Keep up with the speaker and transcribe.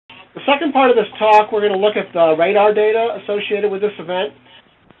The second part of this talk, we're going to look at the radar data associated with this event.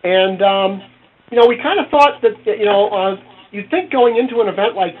 And, we kind of thought that, you'd think going into an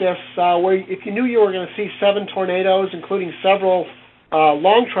event like this, where if you knew you were going to see 7 tornadoes, including several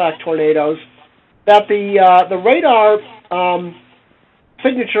long-track tornadoes, that the radar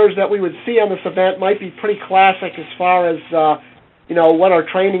signatures that we would see on this event might be pretty classic as far as, what our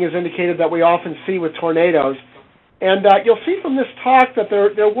training has indicated that we often see with tornadoes. And you'll see from this talk that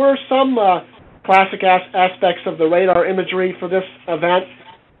there were some classic aspects of the radar imagery for this event.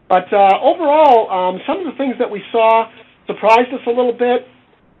 But overall, some of the things that we saw surprised us a little bit,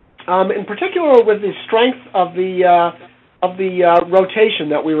 in particular with the strength of the rotation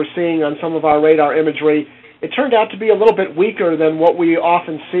that we were seeing on some of our radar imagery. It turned out to be a little bit weaker than what we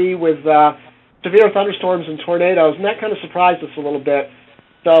often see with severe thunderstorms and tornadoes, and that kind of surprised us a little bit.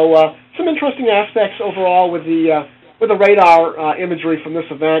 So some interesting aspects overall with the radar imagery from this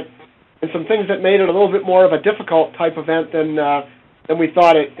event, and some things that made it a little bit more of a difficult type event than we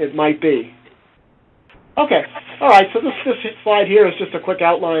thought it might be. Okay, all right, so this slide here is just a quick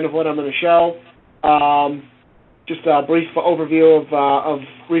outline of what I'm going to show. Just a brief overview of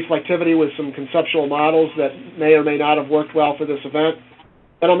reflectivity with some conceptual models that may or may not have worked well for this event.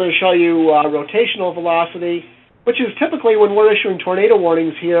 Then I'm going to show you rotational velocity, which is typically when we're issuing tornado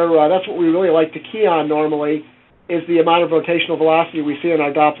warnings here, that's what we really like to key on normally, is the amount of rotational velocity we see in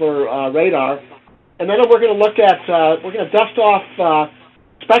our Doppler radar. And then we're going to look at, we're going to dust off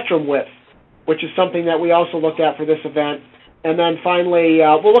spectrum width, which is something that we also looked at for this event. And then finally,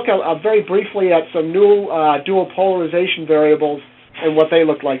 we'll look at, very briefly at some new dual polarization variables and what they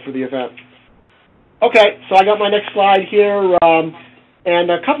look like for the event. Okay, so I got my next slide here.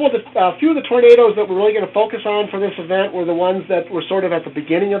 And a few of the tornadoes that we're really going to focus on for this event were the ones that were sort of at the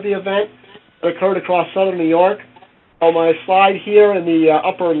beginning of the event that occurred across southern New York. So my slide here in the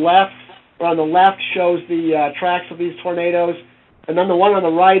upper left, or on the left, shows the tracks of these tornadoes. And then the one on the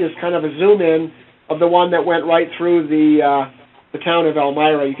right is kind of a zoom in of the one that went right through the town of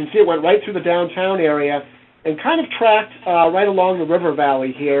Elmira. You can see it went right through the downtown area and kind of tracked right along the river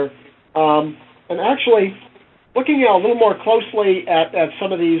valley here. And actually, looking a little more closely at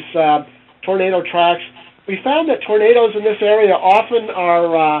some of these tornado tracks, we found that tornadoes in this area often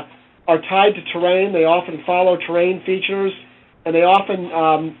are tied to terrain. They often follow terrain features, and they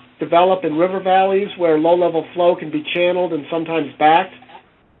often develop in river valleys where low-level flow can be channeled and sometimes backed.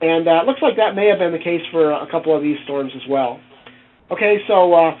 And it looks like that may have been the case for a couple of these storms as well. Okay,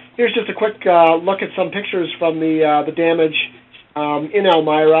 so here's just a quick look at some pictures from the damage in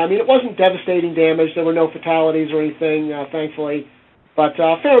Elmira. I mean, it wasn't devastating damage. There were no fatalities or anything, thankfully, but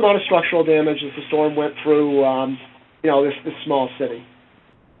a fair amount of structural damage as the storm went through, this small city.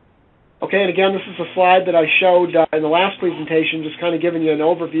 Okay, and again, this is a slide that I showed in the last presentation, just kind of giving you an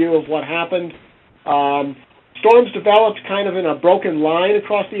overview of what happened. Storms developed kind of in a broken line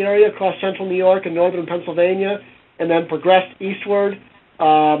across the area, across central New York and northern Pennsylvania, and then progressed eastward.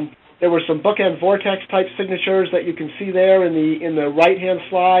 There were some bookend vortex-type signatures that you can see there in the right-hand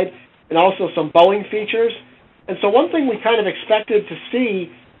slide, and also some bowing features. And so one thing we kind of expected to see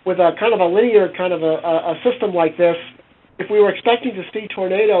with a kind of a linear kind of a system like this, if we were expecting to see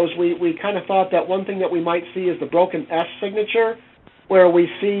tornadoes, we kind of thought that one thing that we might see is the broken S signature, where we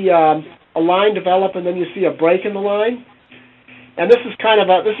see a line develop and then you see a break in the line. And this is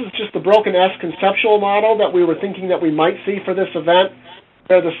just the broken S conceptual model that we were thinking that we might see for this event,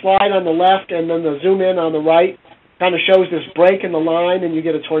 where the slide on the left and then the zoom in on the right kind of shows this break in the line, and you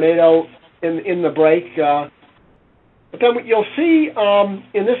get a tornado in the break. But then you'll see,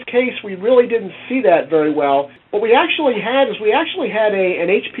 in this case, we really didn't see that very well. What we actually had is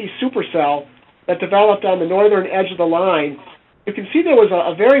an HP supercell that developed on the northern edge of the line. You can see there was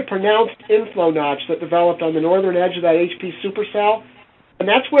a very pronounced inflow notch that developed on the northern edge of that HP supercell, and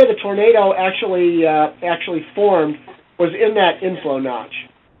that's where the tornado actually formed, was in that inflow notch.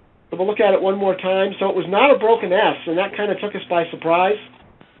 So we'll look at it one more time. So it was not a broken S, and that kind of took us by surprise.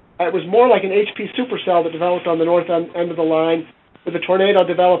 It was more like an HP supercell that developed on the north end of the line, with the tornado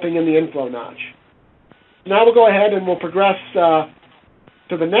developing in the inflow notch. Now we'll go ahead and we'll progress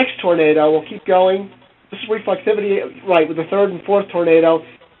to the next tornado. We'll keep going. This is reflectivity, right, with the third and fourth tornado.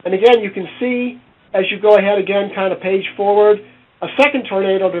 And again, you can see, as you go ahead again, kind of page forward, a second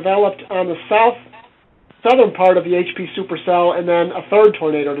tornado developed on the southern part of the HP supercell, and then a third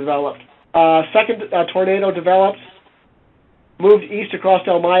tornado developed. Second tornado developed, moved east across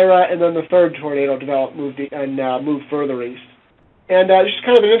Elmira, and then the third tornado developed, moved further east. And just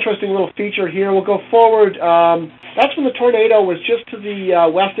kind of an interesting little feature here. We'll go forward. That's when the tornado was just to the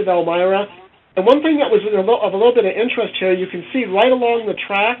west of Elmira. And one thing that was of a little bit of interest here, you can see right along the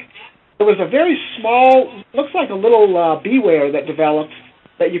track There was a very small, looks like a little beware that developed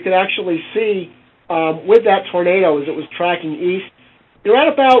that you could actually see with that tornado as it was tracking east. You're at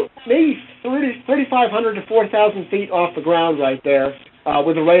about maybe 3,500 to 4,000 feet off the ground right there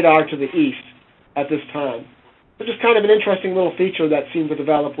with the radar to the east at this time. So just kind of an interesting little feature that seemed to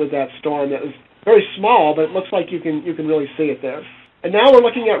develop with that storm. That was very small, but it looks like you can really see it there. And now we're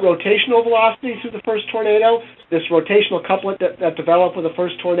looking at rotational velocity through the first tornado, this rotational couplet that developed with the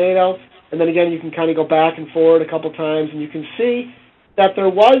first tornado. And then again, you can kind of go back and forward a couple times, and you can see that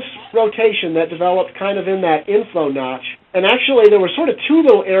there was rotation that developed kind of in that inflow notch. And actually, there were sort of two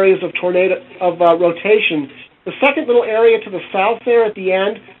little areas of rotation. The second little area to the south there at the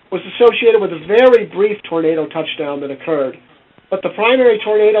end was associated with a very brief tornado touchdown that occurred. But the primary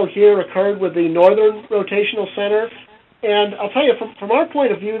tornado here occurred with the northern rotational center. And I'll tell you, from our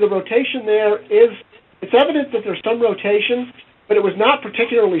point of view, the rotation there it's evident that there's some rotation, but it was not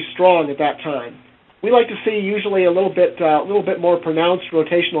particularly strong at that time. We like to see usually a little bit more pronounced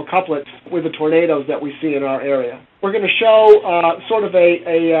rotational couplets with the tornadoes that we see in our area. We're going to show sort of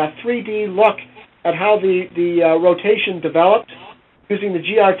a 3D look at how the rotation developed using the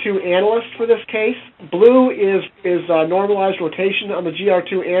GR2 analyst for this case. Blue is normalized rotation on the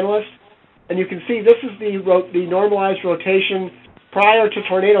GR2 analyst, and you can see this is the normalized rotation prior to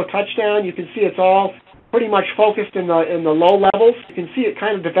tornado touchdown. You can see it's all pretty much focused in the low levels. You can see it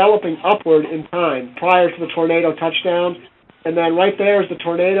kind of developing upward in time prior to the tornado touchdown. And then right there is the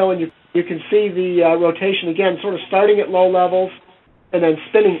tornado, and you can see the rotation again sort of starting at low levels and then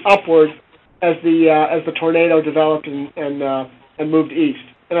spinning upward as the tornado developed and moved east.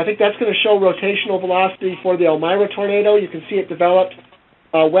 And I think that's going to show rotational velocity for the Elmira tornado. You can see it developed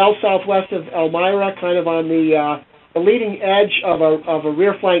well southwest of Elmira, kind of on the leading edge of a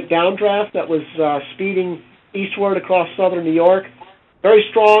rear flank downdraft that was speeding eastward across southern New York. Very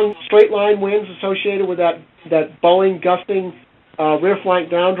strong straight line winds associated with that Boeing gusting rear flank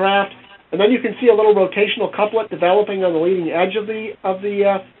downdraft. And then you can see a little rotational couplet developing on the leading edge of the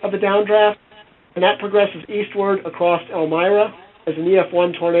downdraft, and that progresses eastward across Elmira as an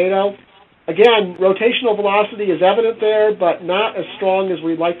EF1 tornado. Again, rotational velocity is evident there, but not as strong as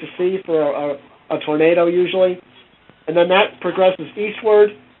we'd like to see for a tornado usually. And then that progresses eastward.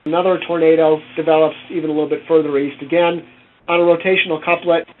 Another tornado develops even a little bit further east, again on a rotational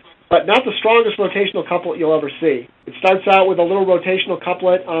couplet, but not the strongest rotational couplet you'll ever see. It starts out with a little rotational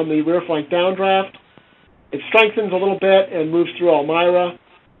couplet on the rear flank downdraft. It strengthens a little bit and moves through Elmira,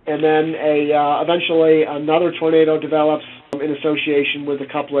 and then eventually another tornado develops in association with the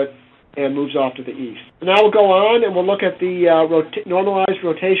couplet and moves off to the east. And now we'll go on and we'll look at the normalized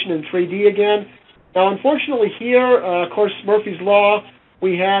rotation in 3D again. Now, unfortunately here, of course, Murphy's Law,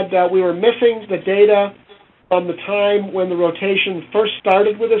 we were missing the data from the time when the rotation first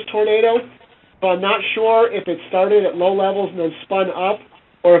started with this tornado. So I'm not sure if it started at low levels and then spun up,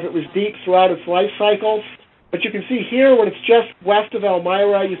 or if it was deep throughout its life cycle. But you can see here, when it's just west of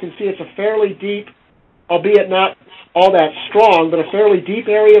Elmira, you can see it's a fairly deep, albeit not all that strong, but a fairly deep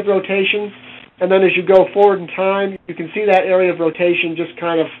area of rotation. And then as you go forward in time, you can see that area of rotation just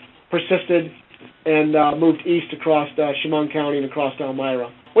kind of persisted and moved east across Chemung County and across Elmira.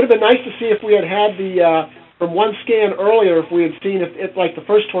 Would have been nice to see if we had from one scan earlier, if we had seen if like the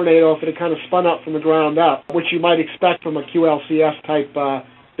first tornado, if it had kind of spun up from the ground up, which you might expect from a QLCS type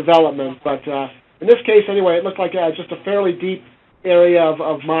development. But in this case, anyway, it looked like just a fairly deep area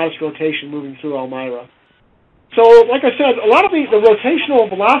of modest rotation moving through Elmira. So, like I said, a lot of the rotational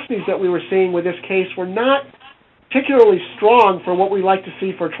velocities that we were seeing with this case were not particularly strong for what we like to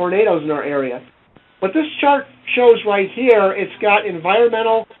see for tornadoes in our area. What this chart shows right here, it's got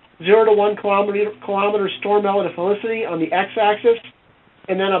environmental 0 to 1 kilometer storm relative helicity on the x-axis,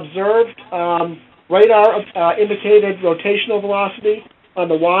 and then observed radar indicated rotational velocity on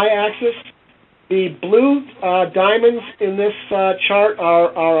the y-axis. The blue diamonds in this chart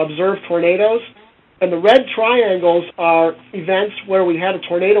are observed tornadoes, and the red triangles are events where we had a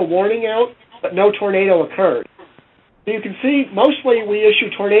tornado warning out, but no tornado occurred. So you can see mostly we issue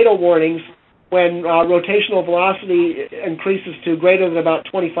tornado warnings when rotational velocity increases to greater than about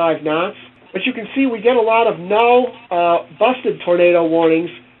 25 knots. But you can see we get a lot of busted tornado warnings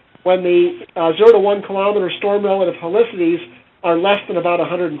when the 0 to 1 kilometer storm relative helicities are less than about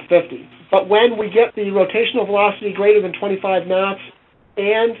 150. But when we get the rotational velocity greater than 25 knots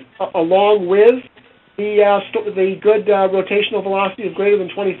and along with the good rotational velocity of greater than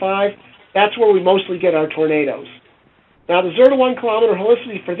 25, that's where we mostly get our tornadoes. Now, the 0 to 1 kilometer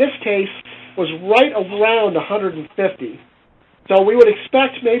helicity for this case was right around 150. So we would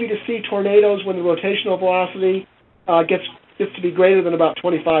expect maybe to see tornadoes when the rotational velocity gets to be greater than about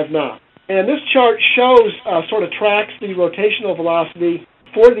 25 knots. And this chart shows, sort of tracks the rotational velocity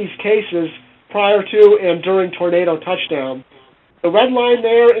for these cases prior to and during tornado touchdown. The red line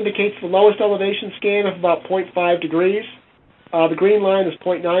there indicates the lowest elevation scan of about 0.5 degrees. The green line is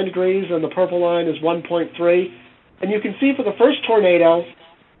 0.9 degrees, and the purple line is 1.3. And you can see for the first tornado,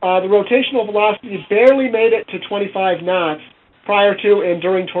 the rotational velocity barely made it to 25 knots prior to and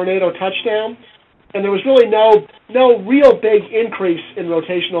during tornado touchdown. And there was really no real big increase in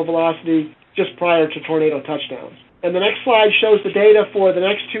rotational velocity just prior to tornado touchdown. And the next slide shows the data for the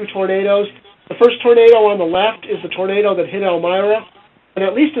next two tornadoes. The first tornado on the left is the tornado that hit Elmira. And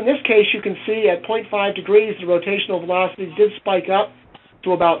at least in this case, you can see at 0.5 degrees, the rotational velocity did spike up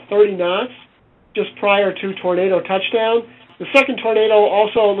to about 30 knots just prior to tornado touchdown. The second tornado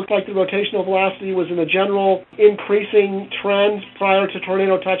also looked like the rotational velocity was in a general increasing trend prior to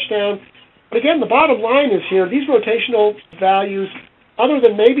tornado touchdown. But again, the bottom line is here, these rotational values, other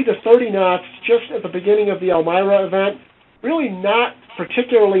than maybe the 30 knots just at the beginning of the Elmira event, really not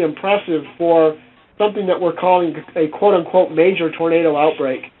particularly impressive for something that we're calling a quote-unquote major tornado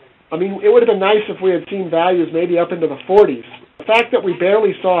outbreak. I mean, it would have been nice if we had seen values maybe up into the 40s. The fact that we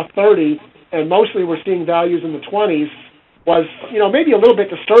barely saw 30 and mostly we're seeing values in the 20s was, maybe a little bit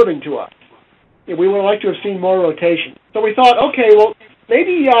disturbing to us. We would like to have seen more rotation. So we thought, okay, well,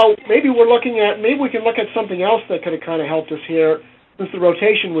 maybe we can look at something else that could have kind of helped us here, since the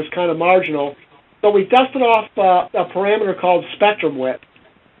rotation was kind of marginal. So we dusted off a parameter called spectrum width.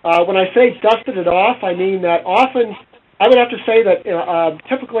 When I say dusted it off, I mean that often, I would have to say that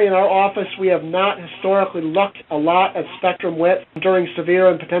typically in our office we have not historically looked a lot at spectrum width during severe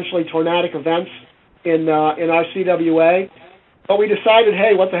and potentially tornadic events in our CWA. But we decided,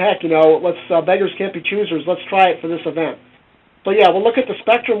 hey, what the heck, let's beggars can't be choosers. Let's try it for this event. So yeah, we'll look at the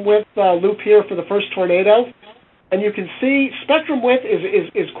spectrum width loop here for the first tornado. And you can see spectrum width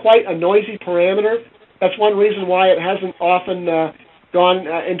is quite a noisy parameter. That's one reason why it hasn't often gone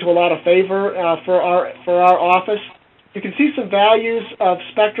into a lot of favor for our office. You can see some values of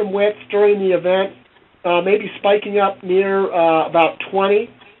spectrum width during the event, maybe spiking up near about 20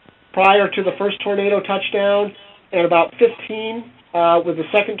 prior to the first tornado touchdown, and about 15 with the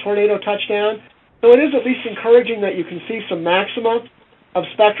second tornado touchdown. So it is at least encouraging that you can see some maxima of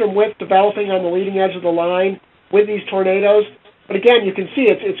spectrum width developing on the leading edge of the line with these tornadoes. But again, you can see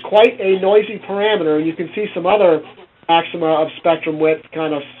it's quite a noisy parameter, and you can see some other maxima of spectrum width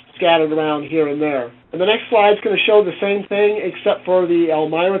kind of scattered around here and there. And the next slide is going to show the same thing except for the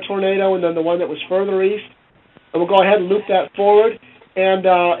Elmira tornado and then the one that was further east. And we'll go ahead and loop that forward. And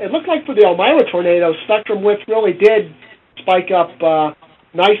it looked like for the Elmira tornado, spectrum width really did spike up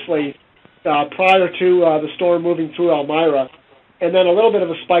nicely prior to the storm moving through Elmira. And then a little bit of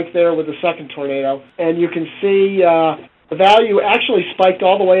a spike there with the second tornado. And you can see the value actually spiked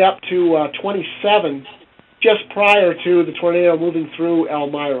all the way up to 27 just prior to the tornado moving through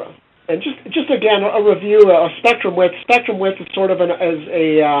Elmira. And just again, a review of spectrum width. Spectrum width is sort of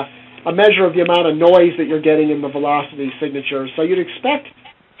a measure of the amount of noise that you're getting in the velocity signature. So you'd expect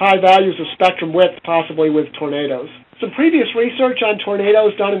high values of spectrum width possibly with tornadoes. Some previous research on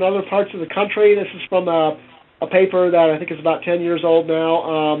tornadoes done in other parts of the country. This is from a paper that I think is about 10 years old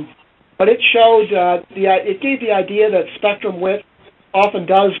now. But it showed, it gave the idea that spectrum width often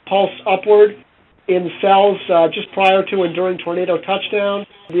does pulse upward in cells just prior to and during tornado touchdown.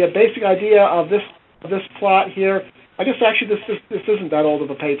 The basic idea of this plot here, I guess actually this isn't that old of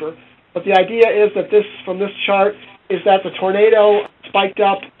a paper, but the idea is that from this chart is that the tornado spiked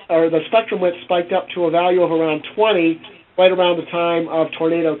up, or the spectrum width spiked up to a value of around 20 right around the time of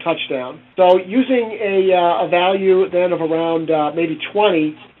tornado touchdown. So using a value then of around maybe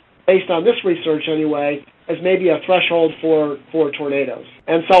 20, based on this research anyway, as maybe a threshold for tornadoes.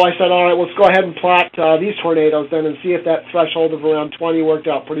 And so I said, all right, let's go ahead and plot these tornadoes then and see if that threshold of around 20 worked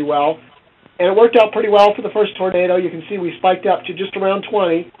out pretty well. And it worked out pretty well for the first tornado. You can see we spiked up to just around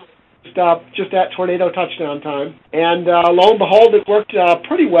 20, just at tornado touchdown time. And lo and behold, it worked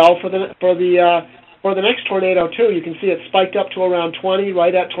pretty well for the next tornado too. You can see it spiked up to around 20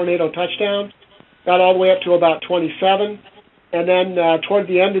 right at tornado touchdown, got all the way up to about 27. And then toward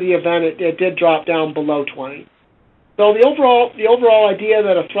the end of the event, it did drop down below 20. So the overall idea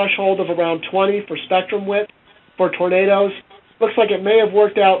that a threshold of around 20 for spectrum width for tornadoes looks like it may have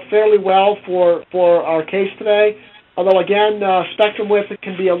worked out fairly well for our case today. Although again, spectrum width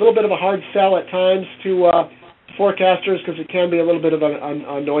can be a little bit of a hard sell at times to forecasters because it can be a little bit of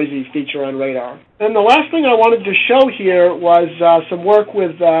a noisy feature on radar. And the last thing I wanted to show here was some work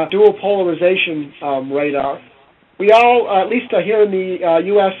with dual polarization radar. We all, at least here in the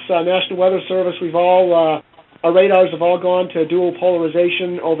U.S. National Weather Service, we've all our radars have all gone to dual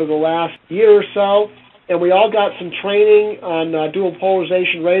polarization over the last year or so, and we all got some training on dual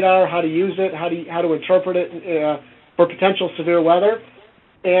polarization radar, how to use it, how to interpret it for potential severe weather.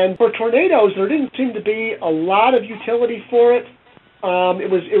 And for tornadoes, there didn't seem to be a lot of utility for it. It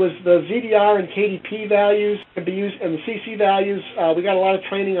was the ZDR and KDP values could be used, and the CC values. We got a lot of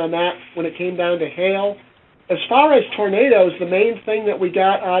training on that when it came down to hail. As far as tornadoes, the main thing that we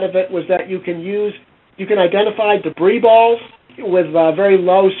got out of it was that you can identify debris balls with very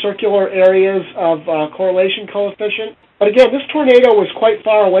low circular areas of correlation coefficient. But again, this tornado was quite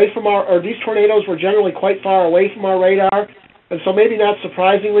far away from these tornadoes were generally quite far away from our radar, and so maybe not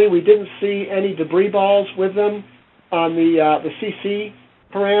surprisingly, we didn't see any debris balls with them on the CC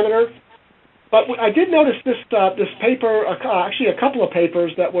parameter. But I did notice this paper, actually a couple of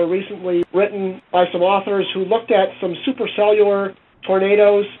papers that were recently written by some authors who looked at some supercellular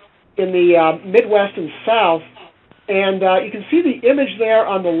tornadoes in the Midwest and South, and you can see the image there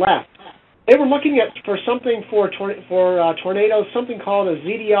on the left. They were looking for something for tornadoes, something called a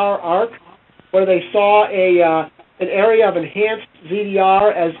ZDR arc, where they saw an area of enhanced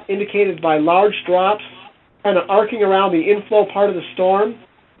ZDR as indicated by large drops kind of arcing around the inflow part of the storm.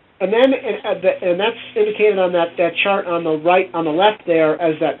 And then, and that's indicated on that chart on the right, on the left there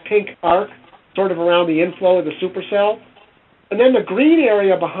as that pink arc, sort of around the inflow of the supercell. And then the green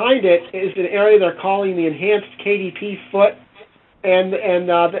area behind it is an area they're calling the enhanced KDP foot. And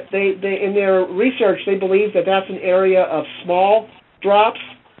they in their research, they believe that that's an area of small drops.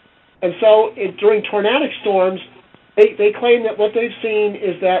 And so during tornadic storms, they claim that what they've seen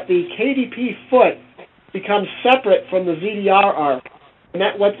is that the KDP foot becomes separate from the ZDR arc. And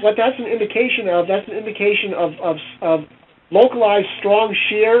that what that's an indication of, of localized strong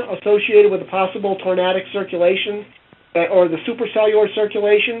shear associated with a possible tornadic circulation or the supercellular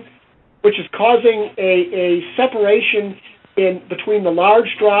circulation, which is causing a separation between the large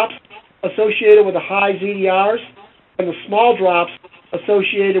drops associated with the high ZDRs and the small drops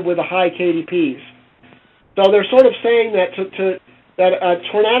associated with the high KDPs. So they're sort of saying that that a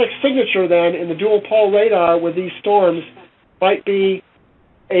tornadic signature then in the dual pole radar with these storms might be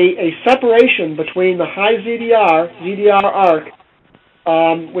a separation between the high ZDR arc,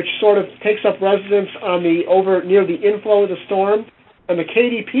 which sort of takes up residence on near the inflow of the storm, and the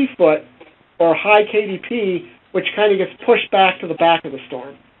KDP foot, or high KDP, which kind of gets pushed back to the back of the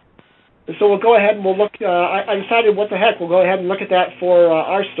storm. And so we'll go ahead and we'll look, I decided what the heck, we'll go ahead and look at that for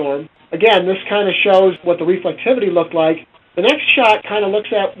our storm. Again, this kind of shows what the reflectivity looked like. The next shot kind of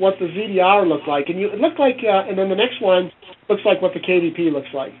looks at what the ZDR looked like, and it looked like, and then the next one looks like what the KDP looks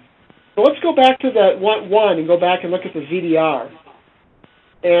like. So let's go back to the one and go back and look at the ZDR.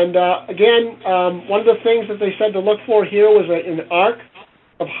 And again, one of the things that they said to look for here was an arc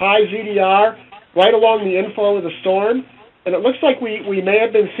of high ZDR right along the inflow of the storm, and it looks like we may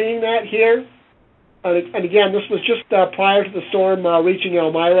have been seeing that here. And again, this was just prior to the storm reaching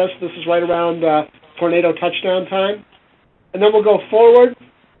Elmira, so this is right around tornado touchdown time. And then we'll go forward,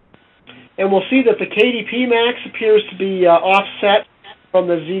 and we'll see that the KDP max appears to be offset from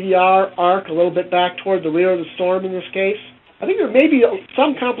the ZDR arc a little bit back toward the rear of the storm in this case. I think there may be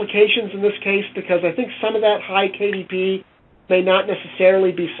some complications in this case because I think some of that high KDP may not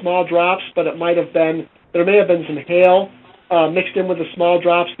necessarily be small drops, but there may have been some hail mixed in with the small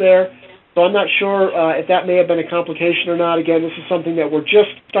drops there. So I'm not sure if that may have been a complication or not. Again, this is something that we're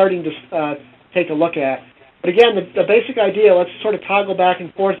just starting to take a look at. But again, the basic idea, let's sort of toggle back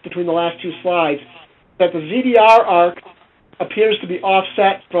and forth between the last two slides, that the ZDR arc appears to be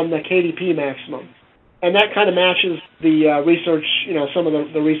offset from the KDP maximum. And that kind of matches the research, some of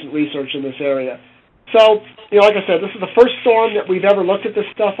the recent research in this area. So, like I said, this is the first storm that we've ever looked at this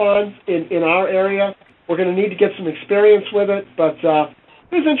stuff on in our area. We're going to need to get some experience with it, but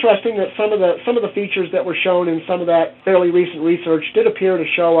it was interesting that some of the features that were shown in some of that fairly recent research did appear to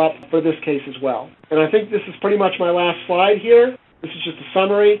show up for this case as well. And I think this is pretty much my last slide here. This is just a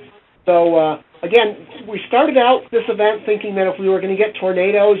summary. So, again, we started out this event thinking that if we were going to get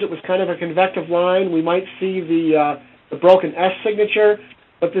tornadoes, it was kind of a convective line. We might see the broken S signature,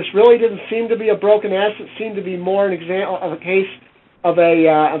 but this really didn't seem to be a broken S. It seemed to be more an example of a case of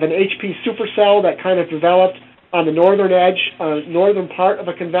an HP supercell that kind of developed on the northern edge, northern part of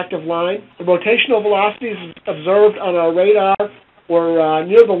a convective line. The rotational velocities observed on our radar were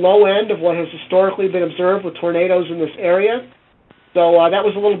near the low end of what has historically been observed with tornadoes in this area. So that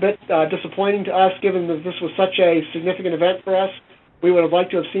was a little bit disappointing to us, given that this was such a significant event for us. We would have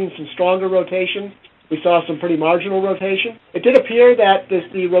liked to have seen some stronger rotation. We saw some pretty marginal rotation. It did appear that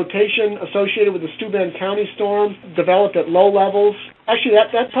the rotation associated with the Steuben County storm developed at low levels Actually,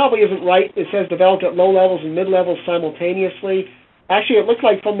 that probably isn't right. It says developed at low levels and mid-levels simultaneously. Actually, it looked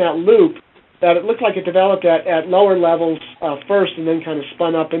like from that loop that it looked like it developed at lower levels first and then kind of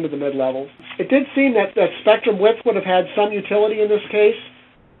spun up into the mid-levels. It did seem that spectrum width would have had some utility in this case,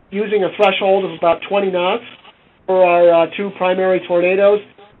 using a threshold of about 20 knots for our two primary tornadoes.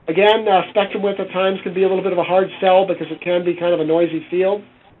 Again, spectrum width at times can be a little bit of a hard sell because it can be kind of a noisy field.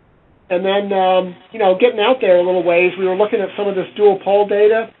 And then, getting out there a little ways, we were looking at some of this dual pole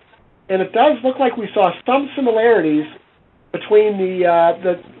data, and it does look like we saw some similarities between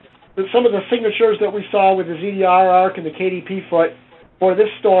some of the signatures that we saw with the ZDR arc and the KDP foot for this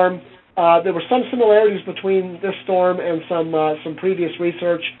storm. There were some similarities between this storm and some previous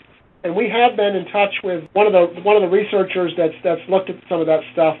research, and we have been in touch with one of the researchers that's looked at some of that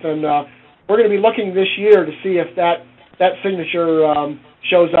stuff, and we're going to be looking this year to see if that signature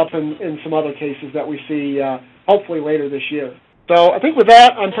shows up in some other cases that we see hopefully later this year. So I think with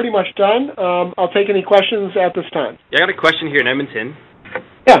that, I'm pretty much done. I'll take any questions at this time. Yeah, I got a question here in Edmonton.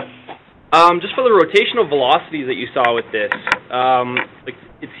 Yeah. Just for the rotational velocities that you saw with this,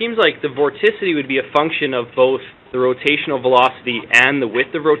 it seems like the vorticity would be a function of both the rotational velocity and the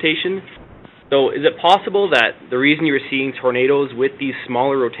width of rotation. So is it possible that the reason you were seeing tornadoes with these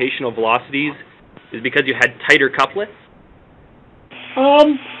smaller rotational velocities is because you had tighter couplets?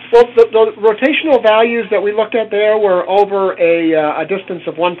 Well, the rotational values that we looked at there were over a distance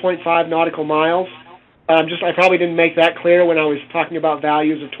of 1.5 nautical miles. I probably didn't make that clear when I was talking about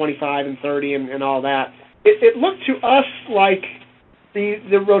values of 25 and 30 and all that. It looked to us like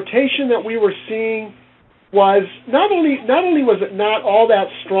the rotation that we were seeing was not only was it not all that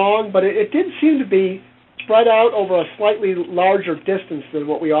strong, but it did seem to be spread out over a slightly larger distance than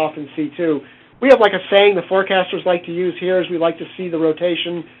what we often see too. We have like a saying the forecasters like to use here is we like to see the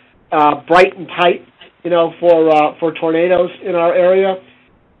rotation bright and tight, for tornadoes in our area.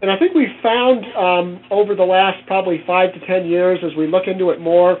 And I think we found over the last probably 5 to 10 years, as we look into it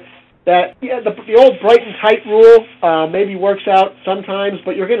more, that the old bright and tight rule maybe works out sometimes,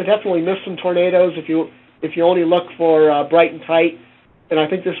 but you're going to definitely miss some tornadoes if you only look for bright and tight. And I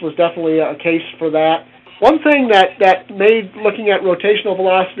think this was definitely a case for that. One thing that made looking at rotational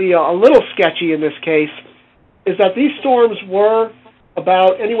velocity a little sketchy in this case is that these storms were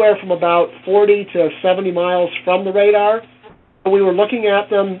anywhere from about 40 to 70 miles from the radar. We were looking at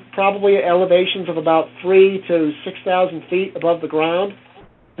them probably at elevations of about 3,000 to 6,000 feet above the ground.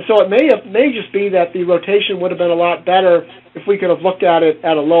 And so it may just be that the rotation would have been a lot better if we could have looked at it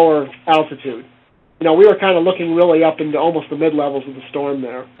at a lower altitude. We were kind of looking really up into almost the mid-levels of the storm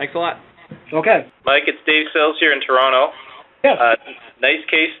there. Thanks a lot. Okay. Mike, it's Dave Sills here in Toronto. Yes. Nice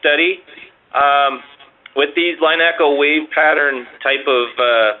case study. With these line echo wave pattern type of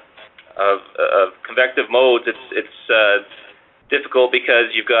convective modes, it's difficult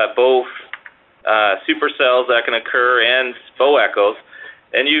because you've got both supercells that can occur and bow echoes,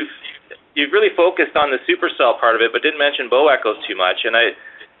 and you've really focused on the supercell part of it, but didn't mention bow echoes too much. And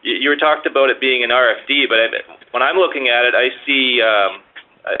you were talked about it being an RFD, but when I'm looking at it, I see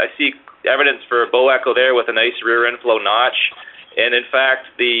evidence for a bow echo there with a nice rear inflow notch. And in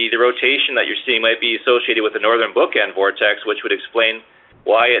fact, the rotation that you're seeing might be associated with the northern bookend vortex, which would explain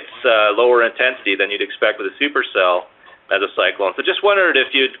why it's lower intensity than you'd expect with a supercell mesocyclone. So just wondered if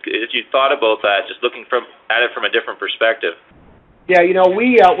you'd thought about that, just looking at it from a different perspective. Yeah,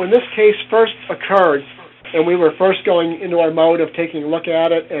 we when this case first occurred, and we were first going into our mode of taking a look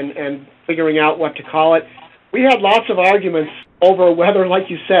at it and figuring out what to call it, we had lots of arguments over whether, like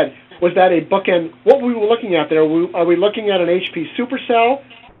you said, was that a bookend? What we were looking at there? Are we looking at an HP supercell?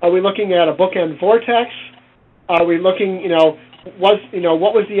 Are we looking at a bookend vortex? Are we looking? What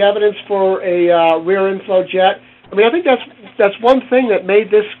was the evidence for a rear inflow jet? I mean, I think that's one thing that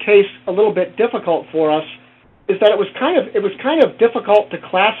made this case a little bit difficult for us, is that it was kind of difficult to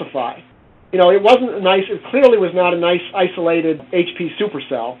classify. It clearly was not a nice isolated HP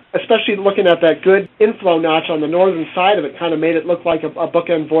supercell, especially looking at that good inflow notch on the northern side of it kind of made it look like a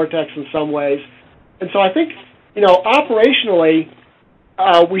bookend vortex in some ways. And so I think, operationally,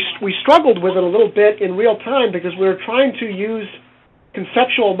 we struggled with it a little bit in real time because we were trying to use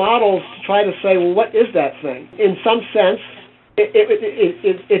conceptual models to try to say, well, what is that thing? In some sense,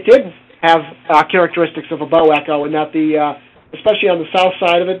 it did have characteristics of a bow echo, in that especially on the south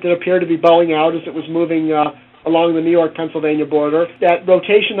side of it, did appear to be bowing out as it was moving along the New York-Pennsylvania border. That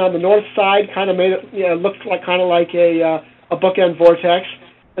rotation on the north side kind of made it looked like a bookend vortex.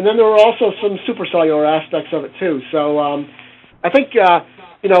 And then there were also some supercellular aspects of it too. So I think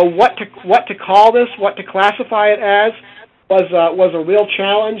what to call this, what to classify it as, was a real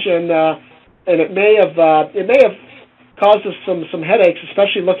challenge, and it may have caused us some headaches,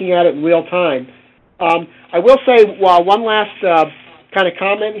 especially looking at it in real time. I will say one last kind of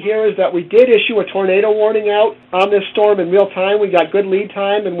comment here is that we did issue a tornado warning out on this storm in real time. We got good lead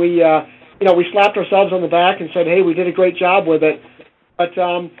time, and we slapped ourselves on the back and said, hey, we did a great job with it. But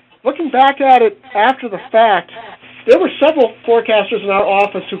looking back at it after the fact, there were several forecasters in our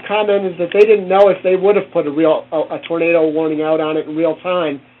office who commented that they didn't know if they would have put a tornado warning out on it in real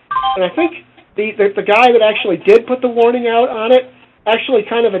time. And I think the guy that actually did put the warning out on it actually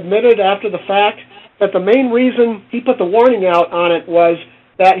kind of admitted after the fact that the main reason he put the warning out on it was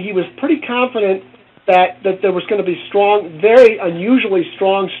that he was pretty confident that there was going to be strong, very unusually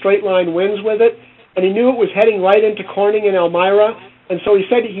strong straight-line winds with it, and he knew it was heading right into Corning and Elmira, and so he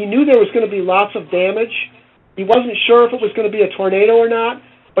said he knew there was going to be lots of damage. He wasn't sure if it was going to be a tornado or not,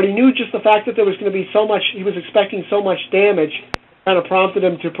 but he knew just the fact that there was going to be so much, he was expecting so much damage, kind of prompted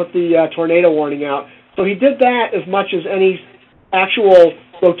him to put the tornado warning out. So he did that as much as any actual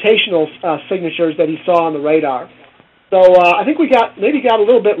rotational signatures that he saw on the radar. So I think we maybe got a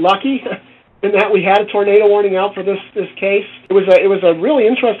little bit lucky in that we had a tornado warning out for this case. It was a really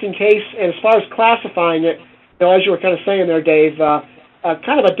interesting case, and as far as classifying it, as you were kind of saying there, Dave,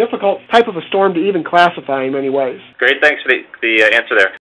 kind of a difficult type of a storm to even classify in many ways. Great, thanks for the answer there.